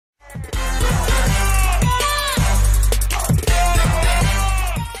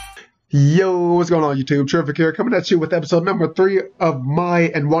Yo, what's going on YouTube? Charific here, coming at you with episode number 3 of my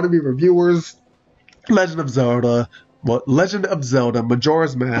and Wannabe Reviewers Legend of Zelda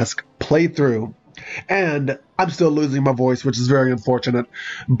Majora's Mask playthrough. And I'm still losing my voice, which is very unfortunate.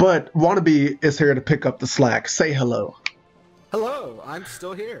 But Wannabe is here to pick up the slack. Say hello. Hello, I'm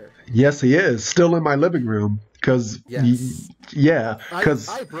still here. Yes, he is. Still in my living room. Because, yes. Yeah. Because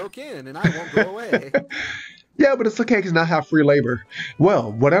I broke in and I won't go away. Yeah, but it's okay because I have free labor.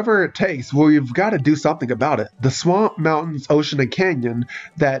 Well, whatever it takes, we've got to do something about it. The swamp, mountains, ocean, and canyon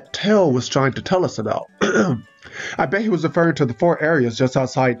that Tell was trying to tell us about. I bet he was referring to the 4 areas just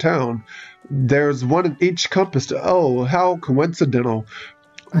outside town. There's one in each compass. Oh, how coincidental.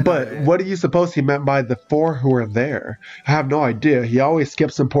 But what do you suppose he meant by the 4 who are there? I have no idea. He always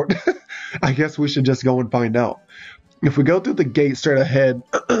skips important. I guess we should just go and find out. If we go through the gate straight ahead...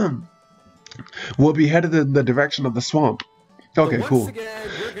 we'll be headed in the direction of the swamp. Okay, cool. Once again,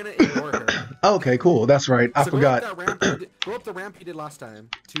 we're gonna ignore her. Okay, cool. That's right. I forgot. Go up the ramp you did last time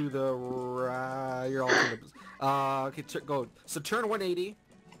to the. You're all. Okay, go. So turn 180.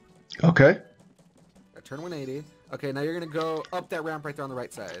 Okay. Turn 180. Okay, now you're gonna go up that ramp right there on the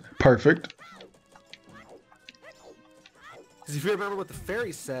right side. Perfect. Because if you remember what the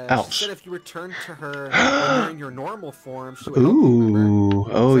fairy said, Ouch. she said if you return to her when you're in your normal form, she would help Ooh. you, remember?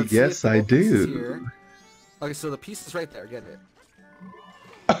 Oh, So yes, I do. Okay, so the piece is right there. Get it.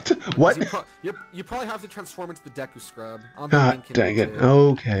 What? You probably have to transform into the Deku Scrub. God dang it.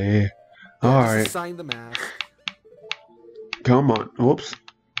 Okay. Alright. Sign the mask. Come on. Whoops.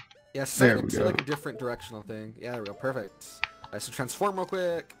 Yeah, sign There it we to go. like a different directional thing. Yeah, there we go. Perfect. Alright, so transform real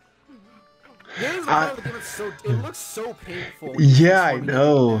quick. Yeah, it looks so painful. Yeah, I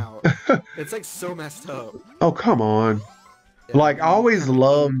know. It's like so messed up. Oh, come on. Yeah, like, I always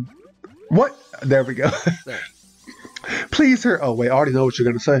loved... What? There we go. There. Please, sir. Oh, wait. I already know what you're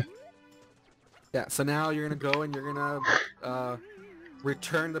going to say. Yeah, so now you're going to go and you're going to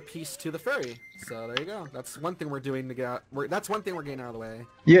return the piece to the fairy. So there you go. That's one thing we're doing to get out. That's one thing we're getting out of the way.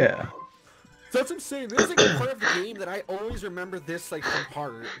 Yeah. So that's what I'm saying. This is like a part of the game that I always remember this like from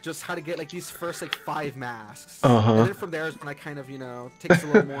heart. Just how to get like these first like 5 masks. Uh-huh. And then from there is when I kind of, takes a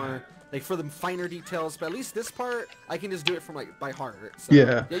little more like for the finer details. But at least this part I can just do it from like by heart. So,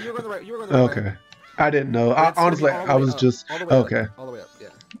 Yeah. Yeah, you were going the right. You were going the right way. Okay. I didn't know. Honestly, I was just... Okay. All the way up, yeah.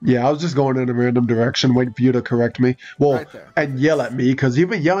 Yeah, I was just going in a random direction, waiting for you to correct me. Well, Right there. and yell at me, because you've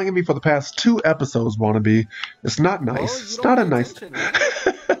been yelling at me for the past 2 episodes, Wannabe. It's not nice. You It's don't not a pay nice... attention,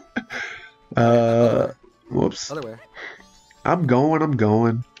 man. Whoops. Other way. I'm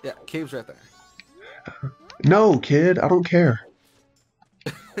going. Yeah, cave's right there. No, kid, I don't care.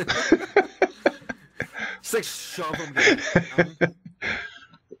 Just like shove him down.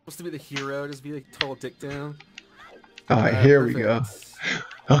 Supposed to be the hero, just be like total dick down. Alright, here we go.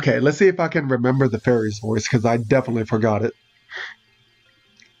 Okay, let's see if I can remember the fairy's voice, because I definitely forgot it.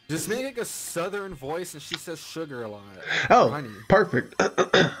 Just make like a southern voice and she says sugar a lot. Oh, Honey. perfect.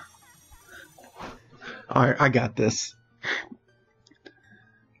 Alright, I got this.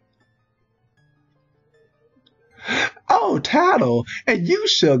 Oh, Tattle, and you,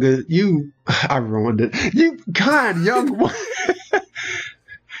 Sugar, I ruined it. You kind young one.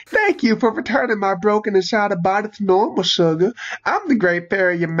 Thank you for returning my broken and shattered body to normal, Sugar. I'm the great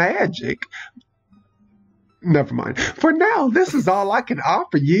fairy of magic. Never mind. For now, this is all I can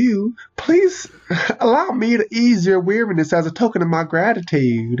offer you. Please allow me to ease your weariness as a token of my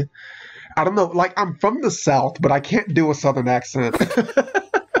gratitude. I don't know, like, I'm from the South, but I can't do a Southern accent.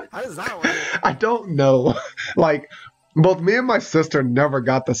 How does that work? I don't know. Like, both me and my sister never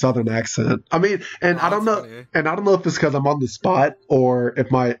got the Southern accent. I mean, and I don't know, funny. and I don't know if it's because I'm on the spot or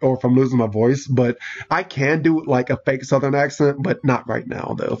if I'm losing my voice, but I can do like a fake Southern accent, but not right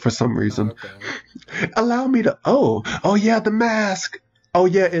now though, for some reason. Okay. Allow me to. Oh yeah, the mask. Oh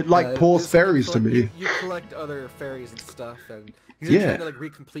yeah, it like pulls fairies to me. You collect other fairies and stuff, and you're trying to like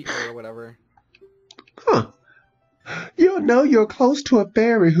recomplete her or whatever. Huh. You'll know you're close to a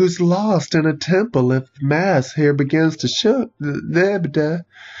fairy who's lost in a temple if the mask here begins to show.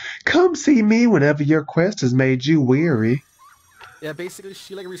 Come see me whenever your quest has made you weary. Yeah, basically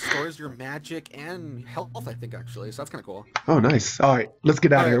she like restores your magic and health, I think, actually. So that's kind of cool. Oh, nice. All right, let's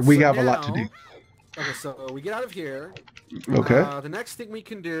get out of here. We have a lot to do. Okay, so we get out of here. Okay. The next thing we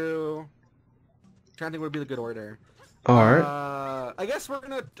can do... I'm trying to think what would be the good order. All right. I guess we're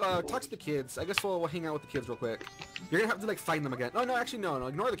gonna talk to the kids. I guess we'll hang out with the kids real quick. You're gonna have to like find them again. No, actually no.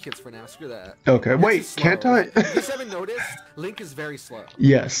 Ignore the kids for now. Screw that. Okay. Wait, can't I? If you guys haven't noticed, Link is very slow.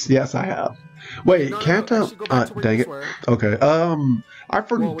 Yes, I have. Wait, can't I? Actually, go back to where dang you it. were. Okay. I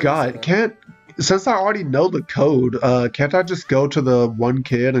forgot. Well, Can't Since I already know the code, can't I just go to the one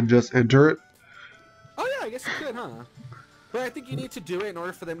kid and just enter it? Oh yeah, I guess you could, huh? But I think you need to do it in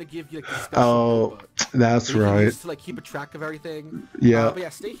order for them to give you like the special Oh, notebook that's that you can right. use to like keep a track of everything. Yeah. But yeah,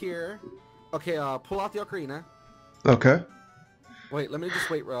 stay here. Okay, pull out the ocarina. Okay. Wait, let me just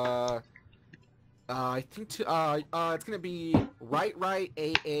wait. I think it's gonna be right,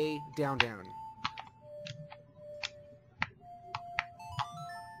 A, down. There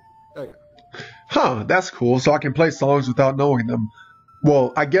you go. Huh, that's cool. So I can play songs without knowing them.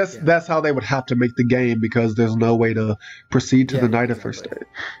 Well, I guess Yeah. that's how they would have to make the game because there's no way to proceed to the night of first exactly.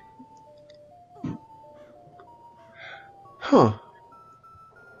 day. Huh.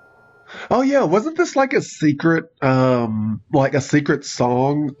 Oh yeah, wasn't this like a secret song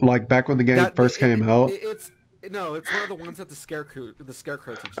like back when the game first came out? No, it's one of the ones that the scarecrow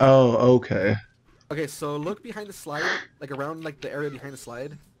teaches. Oh, okay. Okay, so look behind the slide, like around like the area behind the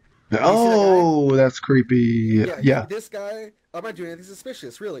slide. Oh, that's creepy. Yeah. This guy, I'm not doing anything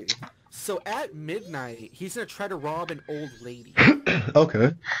suspicious, really. So at midnight, he's gonna try to rob an old lady.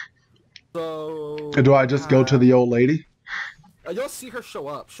 Okay. So Do I just go to the old lady? You'll see her show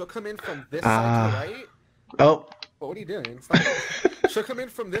up. She'll come in from this side to the right. Oh. But what are you doing? She'll come in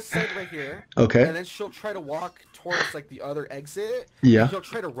from this side right here. Okay. And then she'll try to walk towards like the other exit. Yeah. And he'll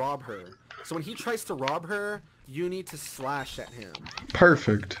try to rob her. So when he tries to rob her, you need to slash at him.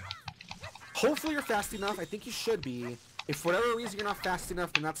 Perfect. Hopefully you're fast enough. I think you should be. If for whatever reason you're not fast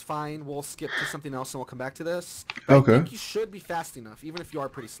enough, then that's fine. We'll skip to something else and we'll come back to this. But Okay. I think you should be fast enough, even if you are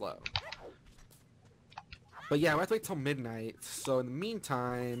pretty slow. But yeah, we have to wait till midnight. So in the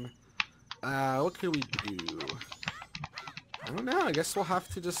meantime, what can we do? I don't know. I guess we'll have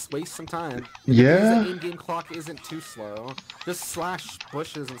to just waste some time. Yeah. The in-game clock isn't too slow. Just slash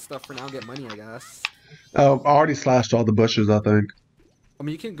bushes and stuff for now and get money, I guess. I already slashed all the bushes, I think. I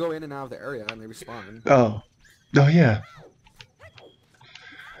mean, you can go in and out of the area and they respawn. Oh. Oh, yeah.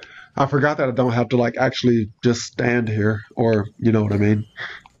 I forgot that I don't have to, like, actually just stand here. Or, you know what I mean.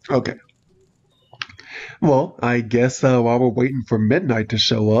 Okay. Well, I guess while we're waiting for midnight to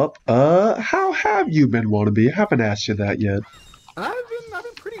show up, how have you been, Wannabe? I haven't asked you that yet. I've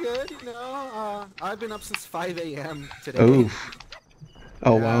been pretty good, you know. I've been up since 5 a.m. today. Oof.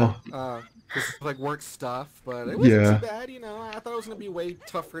 Oh, Yeah, wow. just like work stuff, but it wasn't Yeah. too bad, you know. I thought it was gonna be way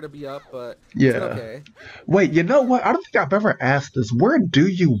tougher to be up, but Yeah. it's been okay. Wait, you know what? I don't think I've ever asked this. Where do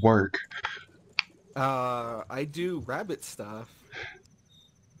you work? I do rabbit stuff.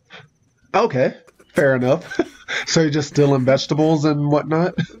 Okay. Fair enough. So you're just stealing vegetables and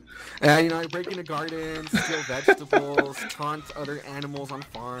whatnot? And, you know, I break into gardens, steal vegetables, taunt other animals on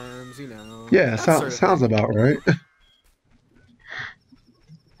farms, you know. Yeah, that sort of sounds thing. about right.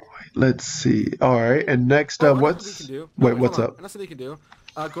 Let's see. All right, and next, Oh, I know what's... something you can do. Wait, hold what's on. up? I know something you can do.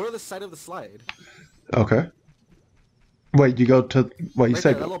 Go to the side of the slide. Okay. Wait, you go to... Wait, you Right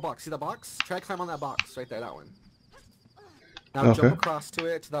said... there, that little box. See that box? Try to climb on that box. Right there, that one. Now Okay. jump across to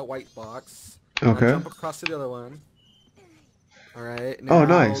it, to that white box. Now Okay. jump across to the other one. Alright, now Oh,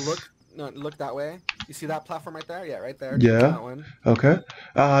 nice. look that way. You see that platform right there? Yeah, right there. Yeah. Jump on that one.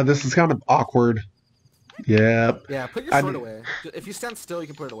 Okay. This is kind of awkward. Yep. Yeah, put your sword away. If you stand still, you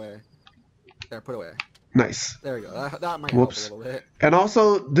can put it away. There, put it away. Nice. There we go. That might Whoops. help a little bit. And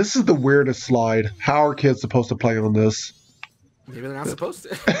also, this is the weirdest slide. How are kids supposed to play on this? Maybe they're not supposed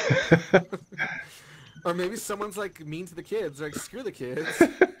to. Or maybe someone's like mean to the kids, like screw the kids.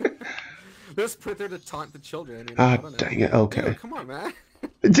 Just put there to taunt the children. You know? I don't know. Dang it. Okay. Dude, come on, man.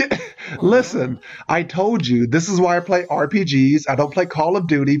 Listen, I told you, this is why I play RPGs. I don't play Call of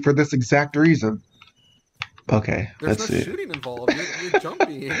Duty for this exact reason. Okay, There's let's no see. shooting involved. You're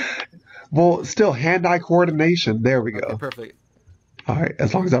jumpy. Well, still, hand-eye coordination. There we go. Okay, perfect. All right,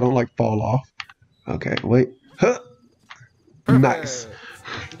 as long as I don't, like, fall off. Okay, wait. Huh. Perfect. Nice.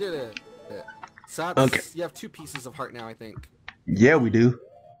 You did it. Yeah. So that's, Okay. you have 2 pieces of heart now, I think. Yeah, we do.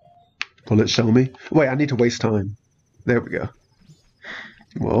 Will it show me? Wait, I need to waste time. There we go.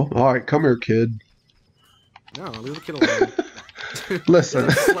 Well, all right, come here, kid. No, leave the kid alone. Listen.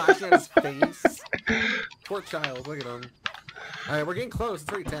 Slashing at his face. Poor child, look at him. Alright, we're getting close.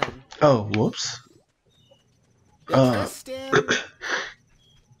 It's already 10. Oh, whoops. Yeah, try to stand.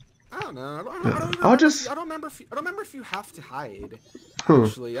 I don't know. I don't remember if you have to hide. Huh.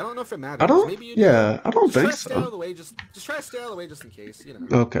 Actually, I don't know if it matters. I don't. Maybe you do. Yeah, I don't Just try think to stay out of so. the way. Just try to stay out of the way, just in case. You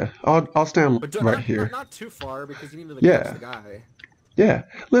know. Okay, I'll stand But right not, here. not too far because you need to like, Yeah. catch the guy. Yeah.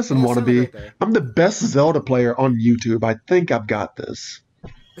 Listen, Yeah, stand Wannabe, right there. I'm the best Zelda player on YouTube. I think I've got this.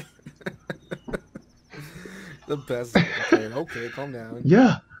 The best. Okay, calm down.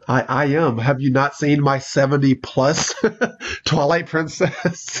 Yeah, I am. Have you not seen my 70 plus Twilight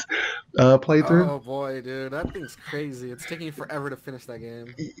Princess playthrough. Oh boy, dude, that thing's crazy. It's taking you forever to finish that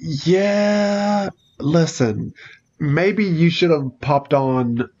game. Yeah, listen, maybe you should have popped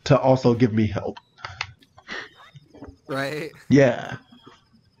on to also give me help. Right? Yeah.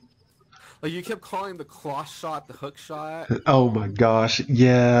 Like you kept calling the claw shot the hook shot, Oh my gosh. and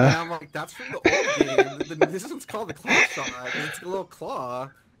Yeah. I'm like, that's from the old game. This one's called the claw shot because it's a little claw.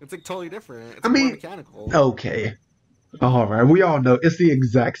 It's like totally different. It's I like more mean, mechanical. okay. All right. We all know it's the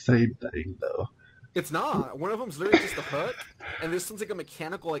exact same thing, though. It's not. One of them's literally just a hook, and this one's like a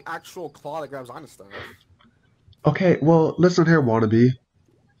mechanical, like actual claw that grabs onto stuff. Okay. Well, listen here, Wannabe.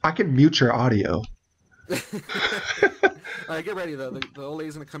 I can mute your audio. Alright, get ready though. The old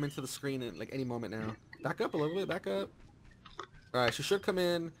lady's gonna come into the screen in like any moment now. Back up a little bit. Back up. Alright, she should come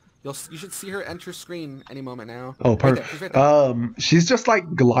in. You should see her enter screen any moment now. Oh, Right there. perfect. She's right there. She's just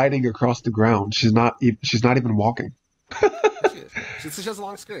like gliding across the ground. She's not. She's not even walking. There she is. She has a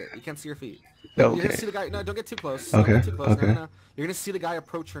long skirt. You can't see her feet. You're gonna Okay. see the guy. No, don't get too close. Don't Okay. get too close. Okay. No. You're gonna see the guy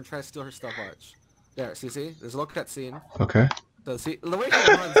approach her and try to steal her stuff. Watch. There. See? There's a little cutscene. Okay. So see, the way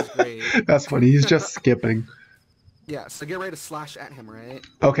he runs is great. That's funny. He's just skipping. Yeah. So get ready to slash at him, right?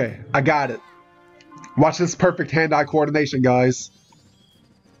 Okay, I got it. Watch this perfect hand-eye coordination, guys.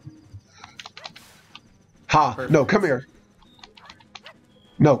 Ha! Perfect. No, come here.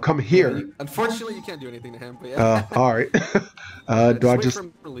 No, come here. Unfortunately, you can't do anything to him. But yeah. All right. Do I wait just? for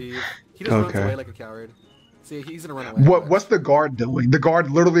him to leave. He just runs Okay. away like a coward. See, he's gonna run away. What's the guard doing? The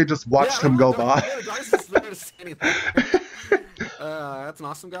guard literally just watched him go by. Yeah, the guard's just literally standing there. That's an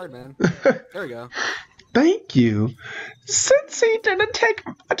awesome guard, man. There we go. Thank you. Since he didn't take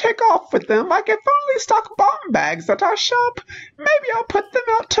off with them, I can finally stock bomb bags at our shop. Maybe I'll put them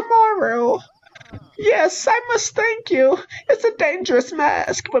out tomorrow. Yes, I must thank you. It's a dangerous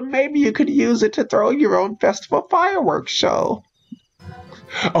mask, but maybe you could use it to throw your own festival fireworks show.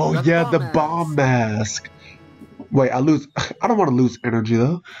 Oh yeah, the bomb mask. Wait, I don't want to lose energy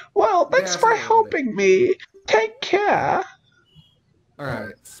though. Well, thanks for helping me. Take care.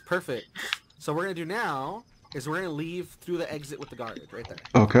 Alright, perfect. So what we're gonna do now is we're gonna leave through the exit with the guard right there.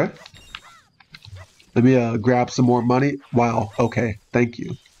 Okay. Let me grab some more money. Wow. Okay. Thank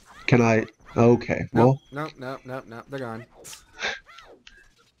you. Can I? Okay. Well. No. They're gone.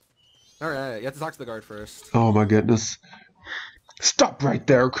 Alright, you have to talk to the guard first. Oh my goodness. Stop right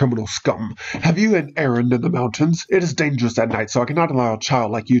there, criminal scum. Have you an errand in the mountains? It is dangerous at night, so I cannot allow a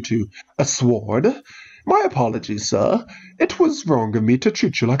child like you to. A sword? My apologies, sir. It was wrong of me to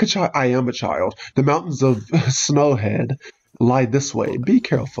treat you like a child. I am a child. The mountains of Snowhead lie this way. Be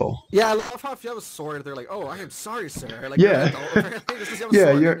careful. Yeah, I love how if you have a sword, they're like, "Oh, I am sorry, sir." Like, yeah,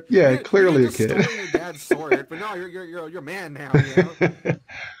 you're clearly a kid. Your dad's sword, but no, you're a man now. You know?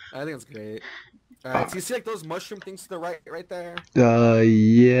 I think it's great. All right, so you see like those mushroom things to the right there?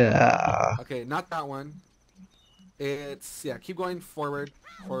 Yeah. Okay, not that one. It's keep going forward.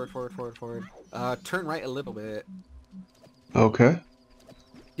 Turn right a little bit. Okay.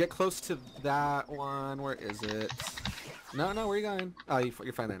 Get close to that one. Where is it? No, where are you going? Oh,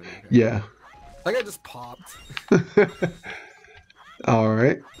 you're fine there. Okay. Yeah. Like I just popped. All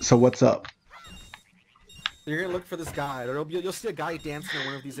right. So what's up? You're gonna look for this guy. You'll see a guy dancing on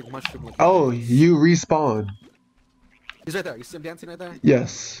one of these like mushroom. Oh, you respawn. He's right there. You see him dancing right there?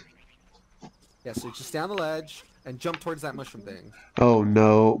 Yes. Yeah. So you just stay on the ledge and jump towards that mushroom thing. Oh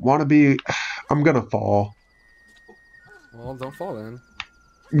no, Wannabe, I'm gonna fall. Well, don't fall then.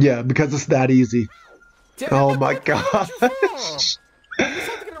 Yeah, because it's that easy. Damn, oh my god. You just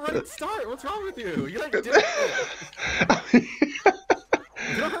have to get a running start. What's wrong with you? You like did it.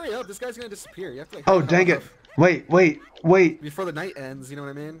 You don't hurry up. This guy's gonna disappear. You have to like. Oh dang it! Wait. Before the night ends, you know what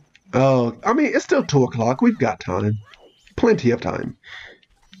I mean? Oh, I mean it's still 2 o'clock. We've got time, plenty of time.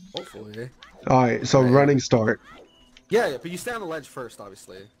 Hopefully. All right, so running start. Yeah, but you stay on the ledge first,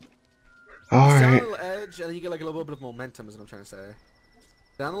 obviously. All you right. stay on the ledge, and then you get like a little bit of momentum, is what I'm trying to say.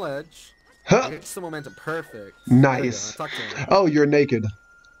 Stay on the ledge. Huh. Get some momentum. Perfect. Nice. Talk to him. Oh, you're naked.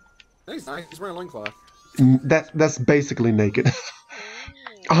 No, he's not. He's wearing a loincloth. That's basically naked.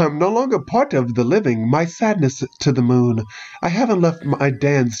 I'm no longer part of the living, my sadness to the moon. I haven't left my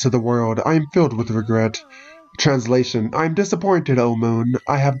dance to the world. I am filled with regret. Translation, I'm disappointed, O moon.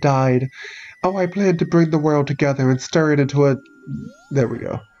 I have died. Oh, I plan to bring the world together and stir it into a... There we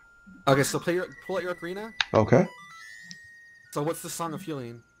go. Okay, so pull out your ocarina. Okay. So what's the Song of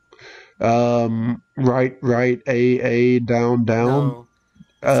Healing? Right, A, down. No.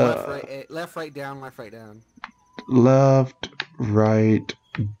 Left, right, down, left, right, down. Left, right,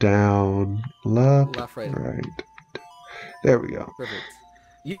 down. Left, right. There we go. Perfect.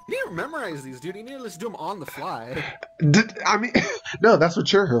 You need to memorize these, dude. You need to just do them on the fly. I mean, no, that's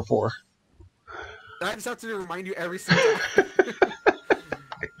what you're here for. I just have to remind you every single time.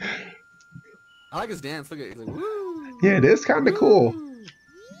 I like his dance. Look at it. He's like, woo! Yeah, it is kind of cool.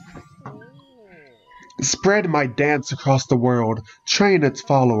 Spread my dance across the world, train its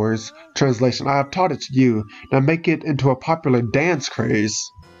followers. Translation, I have taught it to you. Now make it into a popular dance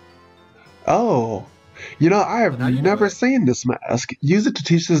craze. Oh, you know, I have never seen this mask. Use it to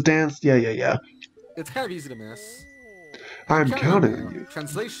teach this dance. Yeah. It's kind of easy to miss. I'm counting on you.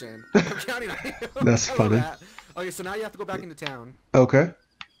 Translation, I'm counting on you. That's funny. That. Okay, so now you have to go back into town. Okay.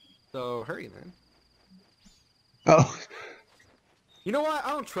 So hurry, man. Oh. You know what? I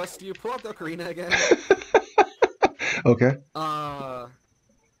don't trust you. Pull out the ocarina again. Okay.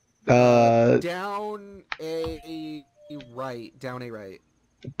 Down a right. Down a right.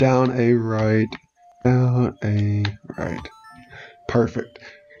 Down a right. Down a right. Perfect.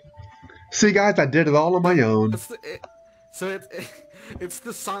 See, guys, I did it all on my own. It's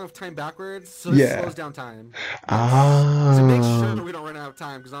the Song of Time backwards, so it slows down time. Ah. So make sure we don't run out of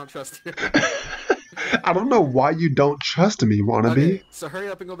time, because I don't trust you. I don't know why you don't trust me, Wannabe. Okay, so hurry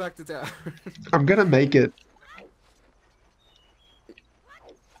up and go back to town. I'm gonna make it.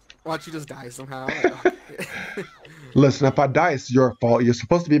 Why don't you just die somehow? Listen, if I die, it's your fault. You're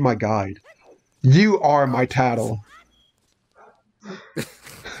supposed to be my guide. You are my tattle.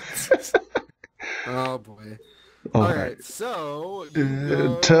 Oh boy. All right, so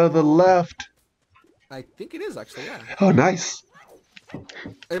to the left. I think it is actually, yeah. Oh, nice.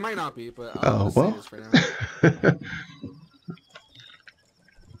 It might not be, but well. it is for now.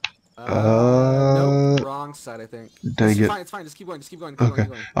 Nope, wrong side, I think. Dang it. It's fine. Just keep going. Okay.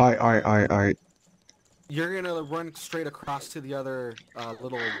 All right. You're gonna run straight across to the other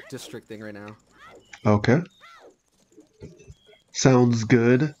little district thing right now. Okay. Sounds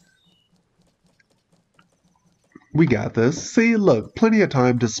good. We got this. See, look, plenty of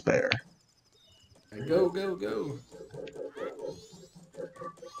time to spare. Go.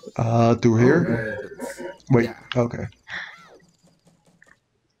 Through here? Wait, yeah. Okay.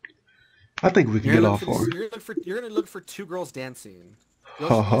 I think we can get off for it. You're gonna look for two girls dancing.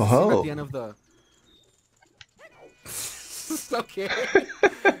 Ho ho ho! At the end of the. Okay.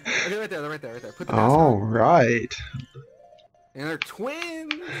 Okay, right there. Put the mask All on. right. And they're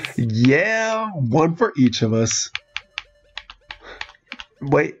twins. Yeah, one for each of us.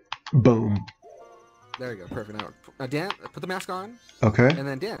 Wait, boom. There you go, perfect. Now, dance. Put the mask on. Okay. And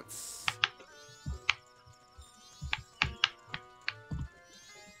then dance.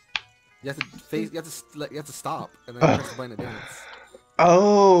 You have to face. You have to stop, and then press the button to dance.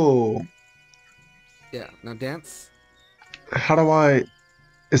 Oh. Yeah. Now dance. How do I?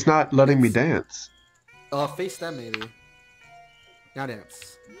 It's not letting me dance. Face them maybe. Now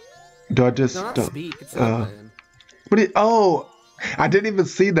dance. Do I just? No, not speak. It's a button. What do you, oh, I didn't even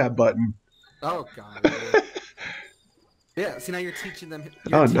see that button. Oh god. Yeah. See, now you're teaching them.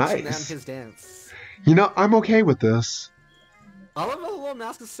 You're teaching them his dance. You know, I'm okay with this. I love how the little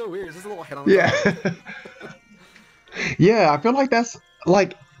mask is so weird. It's just a little head on the top. Yeah, I feel like that's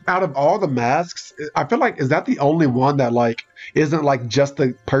like out of all the masks, I feel like is that the only one that like isn't like just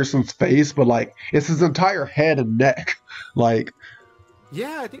the person's face, but like it's his entire head and neck. Like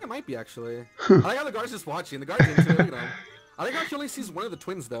yeah, I think it might be actually. I like how the guard's just watching. The guard's into it, you know. I think how he only sees one of the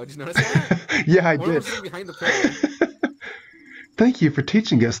twins though. Did you notice that? Yeah, I did. One behind the pillar. Thank you for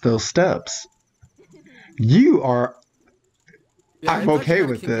teaching us those steps. You are. Yeah, I'm okay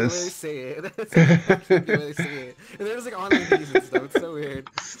with this. And there's like online videos and stuff. It's so weird.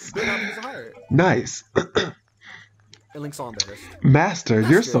 But now he's a heart. Nice. And Link's all embarrassed. Master,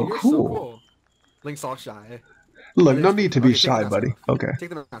 you're so cool. Link's all shy. Look, no need to be shy, buddy. Okay. Take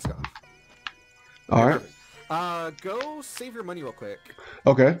the mask off. All right. Go save your money real quick.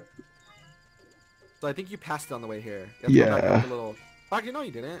 Okay. So I think you passed it on the way here. Yeah. Actually, no,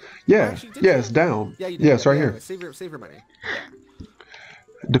 you didn't. Yeah. Yeah, it's down. Yeah, you did. Yeah, it's right here. Save your money. Yeah.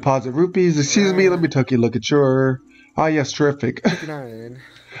 Deposit rupees. Excuse me. Let me take a look at your. Ah, yes, Charific. 59.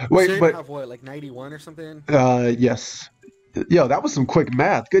 Wait, so but have what, like 91 or something? Yes. Yo, that was some quick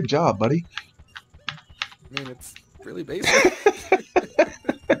math. Good job, buddy. I mean, it's really basic.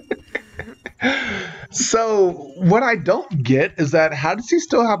 So, what I don't get is that how does he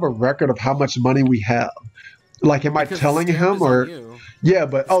still have a record of how much money we have? Like, am I telling him or? Yeah,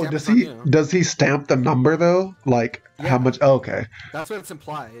 but does he stamp the number though? Like how much? Oh, okay. That's what it's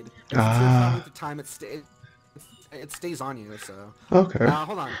implied. It's the time it stays on you. So. Okay.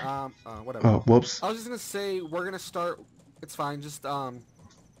 Hold on. Whatever. Oh, whoops. I was just gonna say we're gonna start. It's fine. Just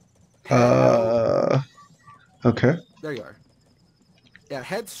Okay. There you are. Yeah,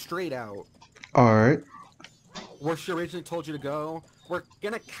 head straight out. Alright. Where she originally told you to go. We're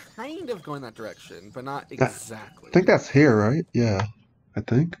gonna kind of go in that direction, but not exactly. I think that's here, right? Yeah, I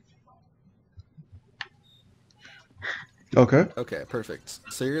think. Okay. Okay, perfect.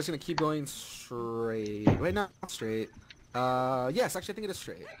 So you're just gonna keep going straight. Wait, not straight. Yes, actually I think it is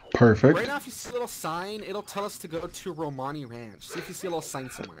straight. Perfect. Right now if you see a little sign, it'll tell us to go to Romani Ranch. See if you see a little sign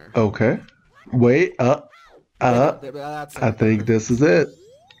somewhere. Okay. Wait, That's it. I think this is it.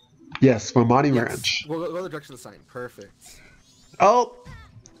 Yes, Wannabe Yes. Ranch. We'll go the direction of the sign. Perfect. Oh!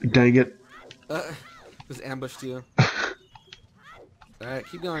 Dang it. Just ambushed you. Alright,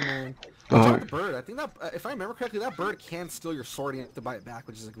 keep going, man. Watch out with the bird. I think that, if I remember correctly, that bird can steal your sword and you have to buy it back,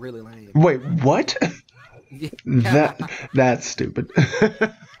 which is like really lame. Wait, what? Yeah. That's stupid.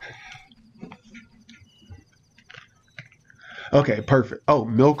 Okay, perfect. Oh,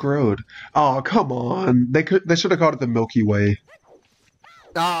 Milk Road. Oh, come on. They should have called it the Milky Way.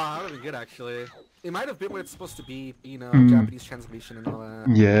 Ah, that would have been good actually. It might have been what it's supposed to be, you know, Japanese translation and all that.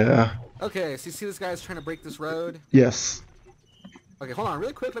 Yeah. Okay, so you see this guy's trying to break this road? Yes. Okay, hold on,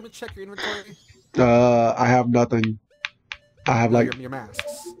 really quick. Let me check your inventory. I have nothing. I have like your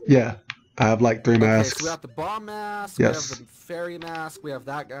masks. Yeah, I have like 3 masks. Okay, so we have the bomb mask. Yes. We have the fairy mask. We have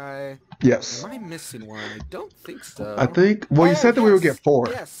that guy. Yes. Am I missing one? I don't think so. I think. Well, you said that we would get 4.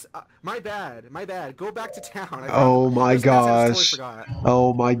 Yes. My bad. My bad. Go back to town. Oh my gosh.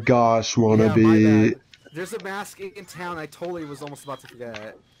 Oh my gosh, Wannabe. Yeah, my bad. There's a mask in town. I totally was almost about to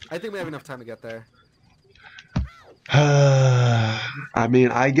forget. I think we have enough time to get there. I mean,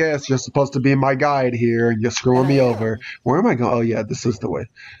 I guess you're supposed to be my guide here, and you're screwing me over. Where am I going? Oh yeah, this is the way.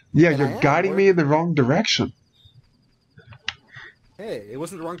 Yeah, you're guiding me in the wrong direction. Hey, it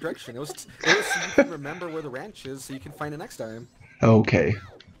wasn't the wrong direction. It was so you can remember where the ranch is, so you can find it next time. Okay.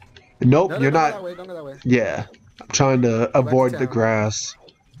 Nope, you're not. Don't go that way. Yeah, I'm trying to avoid the grass.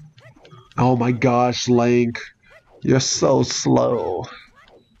 Oh my gosh, Link, you're so slow.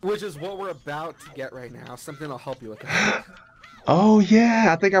 Which is what we're about to get right now. Something that'll help you with that. Oh yeah,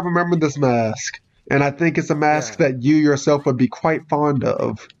 I think I remember this mask. And I think it's a mask that you yourself would be quite fond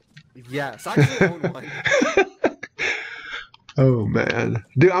of. Yes, I actually own one. Oh man.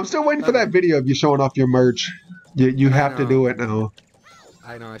 Dude, I'm still waiting for that video of you showing off your merch. You have to do it now.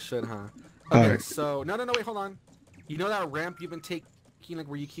 I know, I should, huh? Okay, so... No, wait, hold on. You know that ramp you've been taking, like,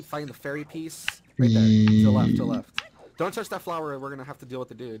 where you keep fighting the fairy piece? Right there. To the left. Don't touch that flower, we're gonna have to deal with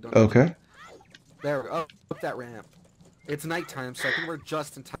the dude. Don't touch it. There we go. Up that ramp. It's nighttime, so I think we're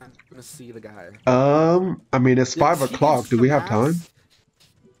just in time to see the guy. I mean, it's 5 o'clock. Do we have time?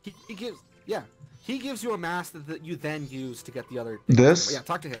 He gives you a mask that you then use to get the other... This? Yeah,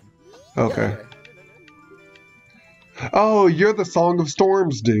 talk to him. Okay. Oh, you're the Song of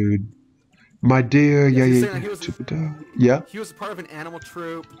Storms dude. My dear, yeah. He was part of an animal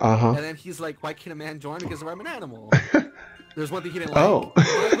troop, and then he's like, why can't a man join? Because I'm an animal. There's one thing he didn't like. Oh.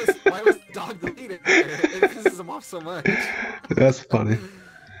 Why was dog the leader? It pisses him off so much. That's funny.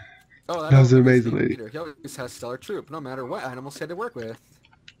 Oh, that was amazing, lady. He always has a stellar troop, no matter what animals he had to work with.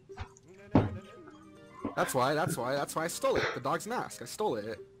 That's why I stole it. The dog's mask. I stole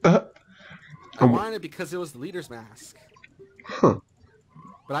it. I wanted it because it was the leader's mask. Huh.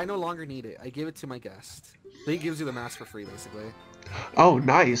 But I no longer need it. I gave it to my guest. He gives you the mask for free, basically. Oh,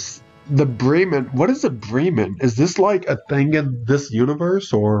 nice. The Bremen. What is a Bremen? Is this like a thing in this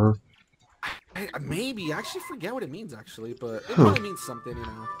universe, or? Maybe. I actually forget what it means, actually, but it probably means something, you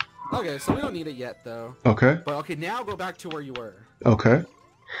know. Okay, so we don't need it yet, though. Okay. But okay, now go back to where you were. Okay.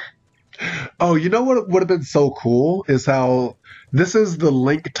 Oh, you know what would have been so cool is how this is the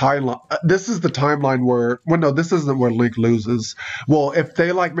Link timeline. This is the timeline where, well, no, this isn't where Link loses. Well, if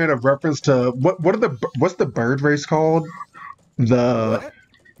they like made a reference to what's the bird race called? What?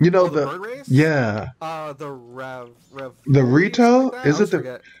 You know the bird race? Yeah. The Rev. The Rito? Like is it the?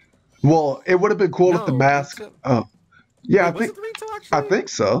 Forget. Well, it would have been cool if the mask. Oh, yeah, wait, I think. Was it the Rito, actually? I think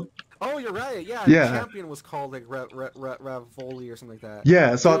so. Oh, you're right. Yeah. Yeah. The champion was called like Ravoli or something like that.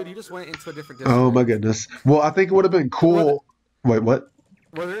 Yeah. So. Dude, you just went into a different district. Oh my goodness. Well, I think it would have been cool. Wait, what?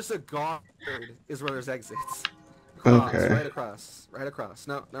 Where there's a guard is where there's exits. Okay. Right across. Right across.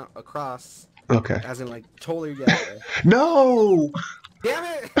 No, across. Okay. As in like totally yeah. No. Damn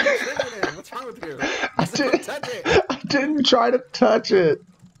it! What's wrong with you? I didn't try to touch it.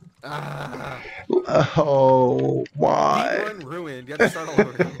 Oh, why? Run ruined. You have to start all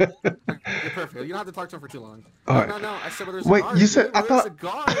over. You're perfect. You don't have to talk to him for too long. No, I said where there's a guard. You said I thought.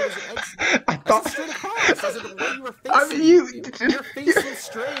 I thought straight across. I said the way you were facing. I mean, you're facing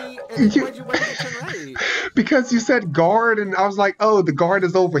straight, and why'd you turn right? Because you said guard, and I was like, oh, the guard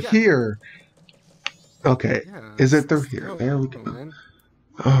is over here. Okay. Yeah, is it through here? There we go.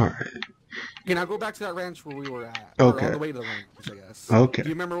 Alright. Okay, now go back to that ranch where we were at. Okay. Or on the way to the ranch, I guess. Okay. Do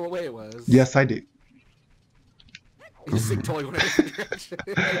you remember what way it was? Yes, I do. You just like, totally went in a different direction.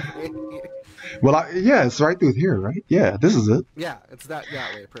 Well, yeah, it's right through here, right? Yeah, this is it. Yeah, it's that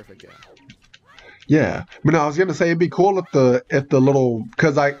way. Perfect, yeah. Yeah, but no, I was gonna say it'd be cool if the little,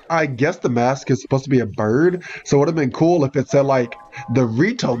 because I guess the mask is supposed to be a bird, so it would have been cool if it said like the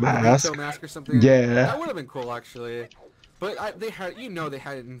Rito mask. Rito mask or something. Yeah, that would have been cool actually. But they hadn't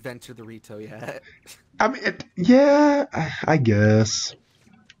invented the Rito yet. I mean, yeah, I guess.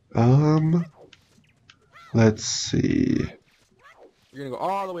 Let's see. You're gonna go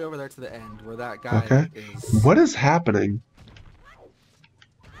all the way over there to the end where that guy is. What is happening?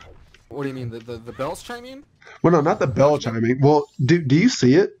 What do you mean? The bells chiming? Well, no, not the bell chiming. Well, do you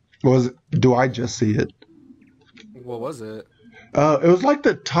see it? Do I just see it? What was it? It was like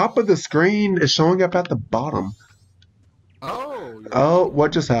the top of the screen is showing up at the bottom. Oh. Oh,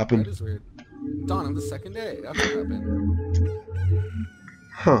 what just happened? That is weird. Dawn of the second day. That's what happened.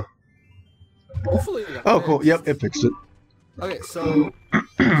 Huh. Hopefully. Oh, cool. Yep, it fixed it. Okay, so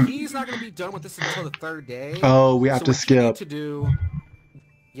he's not going to be done with this until the third day. Oh, we have to skip. You need to do.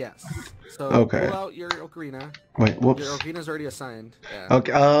 Yes. So pull out your ocarina. Wait, whoops. Your ocarina's already assigned. Yeah.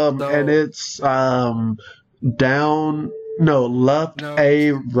 Okay. And it's down. No, left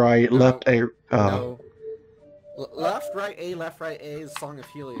A, right, left A. No. Left, right, A, left, right, A is Song of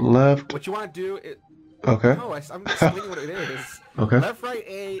Healing. Left. What you want to do is... Okay. No, I'm explaining what it is. Okay. Left, right,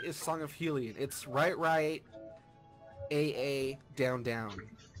 A is Song of Healing. It's right, right, A, down, down.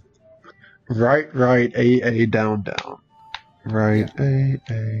 Right, A, down, down. Right, A,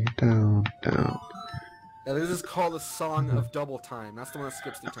 down, down. Now this is called the Song of Double Time. That's the one that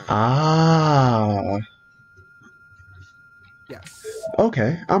skips through time. Ah. Yes.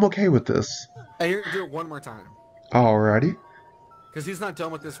 Okay, I'm okay with this. And you're going to do it one more time. Alrighty. Because he's not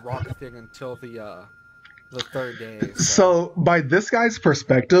done with this rock thing until the third day. So, by this guy's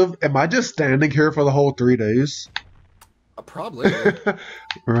perspective, am I just standing here for the whole 3 days? Probably.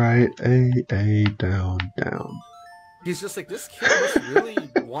 Right, A, down, down. He's just like, this kid must really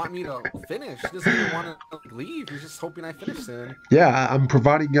want me to finish. He doesn't even want to leave. He's just hoping I finish soon. Yeah, I'm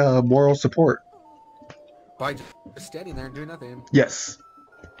providing moral support. By just standing there and doing nothing. Yes.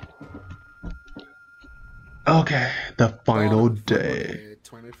 Okay, the final day.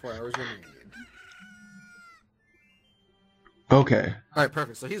 24 hours remaining. Okay. Alright,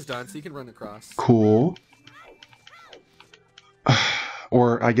 perfect. So he's done, so you can run across. Cool.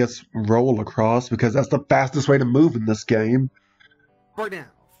 Or, I guess, roll across, because that's the fastest way to move in this game. For now.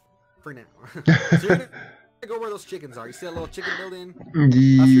 So you're going to go where those chickens are. You see that little chicken building?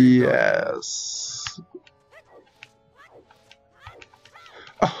 Yes.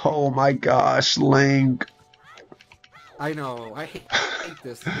 Oh my gosh, Link. I know. I hate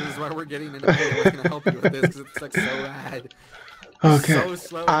this. This is why we're getting into it. We're going to help you with this, because it's like so bad. Okay. So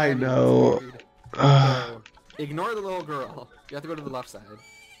slow. I know. So, ignore the little girl. You have to go to the left side.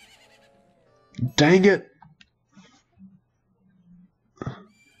 Dang it.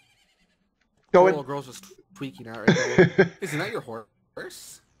 The little girl's just tweaking out right there. Isn't that your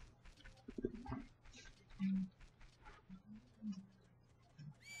horse?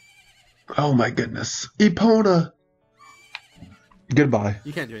 Oh my goodness. Epona. Goodbye.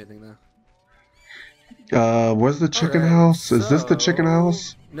 You can't do anything though. Where's the chicken house? Is this the chicken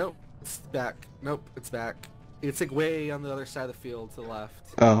house? Nope. It's back. Nope, it's back. It's like way on the other side of the field to the left.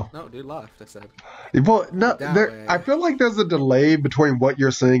 Oh. No, dude, left, I said. Well, no, I feel like there's a delay between what you're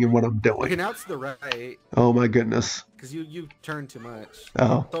saying and what I'm doing. Okay, now it's to the right. Oh my goodness. Because you turn too much.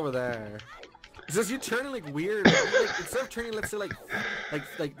 Oh. It's over there. It says you turning like weird. Like, instead of turning, let's say like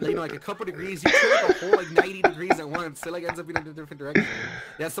you know, like a couple degrees, you turn like a whole like 90 degrees at once. So like ends up in a different direction.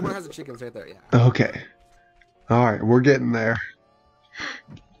 Yeah, someone has the chickens right there. Yeah. Okay. All right, we're getting there.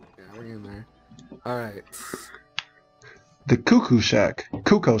 Yeah, we're getting there. All right. The Cuckoo Shack.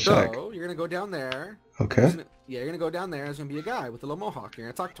 So you're gonna go down there. Okay. You're gonna go down there. There's gonna be a guy with a little mohawk. You're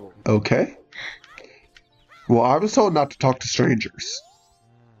gonna talk to him. Okay. Well, I was told not to talk to strangers.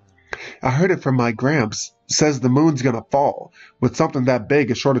 I heard it from my gramps. Says the moon's gonna fall. With something that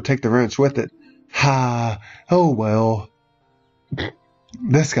big, it's sure to take the ranch with it. Ha! Oh well.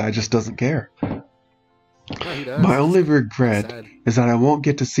 This guy just doesn't care. No, he does. My only regret is that I won't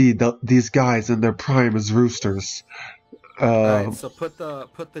get to see these guys in their prime as roosters. Alright, so put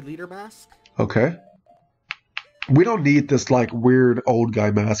the leader mask. Okay. We don't need this like weird old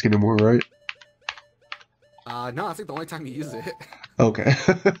guy mask anymore, right? No, I think the only time you use it. Okay.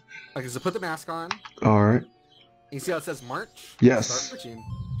 Okay, so put the mask on. Alright. You see how it says march? Yes. Start marching.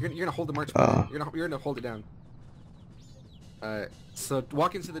 You're gonna hold the march. You're gonna hold it down. Alright, so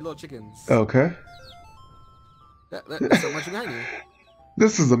walk into the little chickens. Okay. There's so much behind you.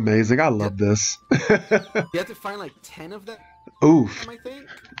 This is amazing. I love this. You have to find like 10 of them. Oof. I think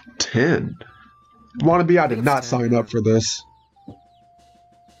 10. Wannabe, I did not 10, sign up for this.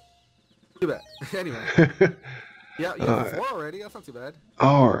 Too bad. Anyway. Yeah, you have 4 already. That's not too bad.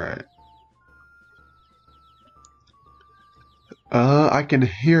 Alright. I can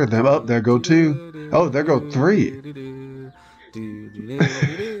hear them. Oh, there go 2. Oh, there go 3.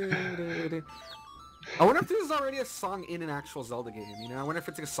 I wonder if this is already a song in an actual Zelda game, you know? I wonder if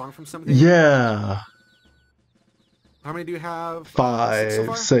it's like a song from something. Yeah. How many do you have? 5, 6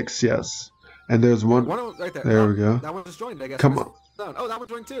 so 6, yes. And there's one. One right there. There we go. That one just joined, I guess. Come on. Oh, that one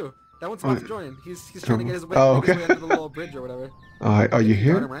joined too. That one's about to join. He's trying to get his way, okay. his way under the little bridge or whatever. Alright, are you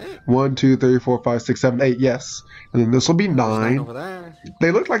here? Right? 1, 2, 3, 4, 5, 6, 7, 8, yes. And then this will be 9. Over there. They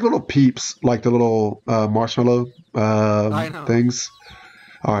look like little peeps, like the little marshmallow things.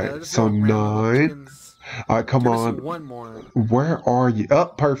 Alright, so 9. Alright, come on. One more. Where are you? Oh,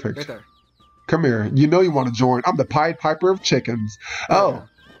 perfect. Right there. Come here. You know you want to join. I'm the Pied Piper of chickens. Oh.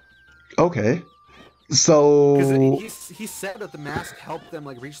 Okay. So. Because he said that the mask helped them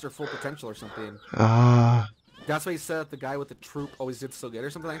like reach their full potential or something. That's why he said that the guy with the troop always did so good or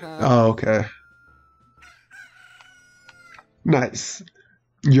something like that. Oh, okay. Nice.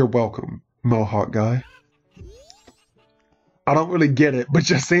 You're welcome, Mohawk guy. I don't really get it, but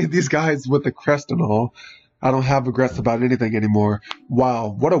just seeing these guys with the crest and all, I don't have regrets about anything anymore.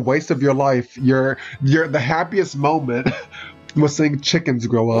 Wow, what a waste of your life. You're the happiest moment was seeing chickens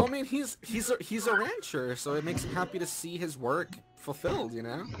grow up. Well, I mean, he's a rancher, so it makes him happy to see his work fulfilled, you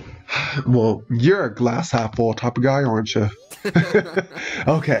know? Well, you're a glass half full type of guy, aren't you?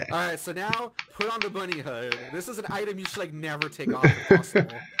 Okay. Alright, so now put on the bunny hood. This is an item you should like never take off if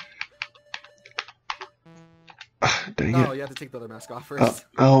possible. Dang it. Oh, you have to take the other mask off first.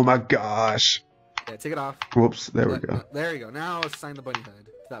 Oh my gosh. Yeah, take it off. Whoops, there we go. There you go. Now assign the bunny hood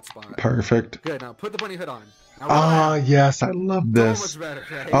to that spot. Perfect. Good, now put the bunny hood on. Yes, I love this. So much better,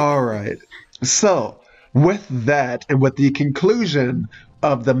 right? Alright. So, with that, and with the conclusion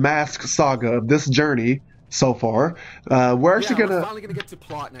of the mask saga of this journey so far, we're actually we're finally gonna get to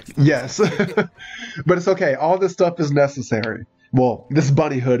plot next time. Yes. But it's okay. All this stuff is necessary. Well, this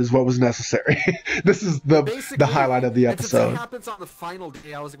bunny hood is what was necessary. This is the highlight of the episode. Since it happens on the final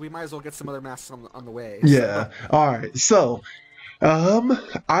day, I was like, we might as well get some other masks on the way. Yeah. So. All right. So,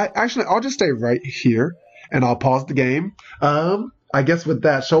 I'll just stay right here and I'll pause the game. I guess with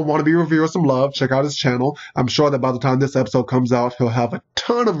that, show Wannabe Reviewer some love. Check out his channel. I'm sure that by the time this episode comes out, he'll have a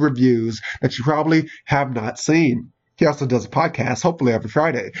ton of reviews that you probably have not seen. He also does a podcast, hopefully every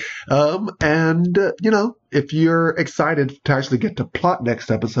Friday. If you're excited to actually get to plot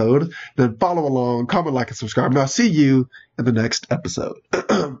next episode, then follow along, comment, like, and subscribe. And I'll see you in the next episode.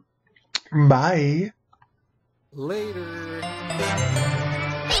 Bye. Later.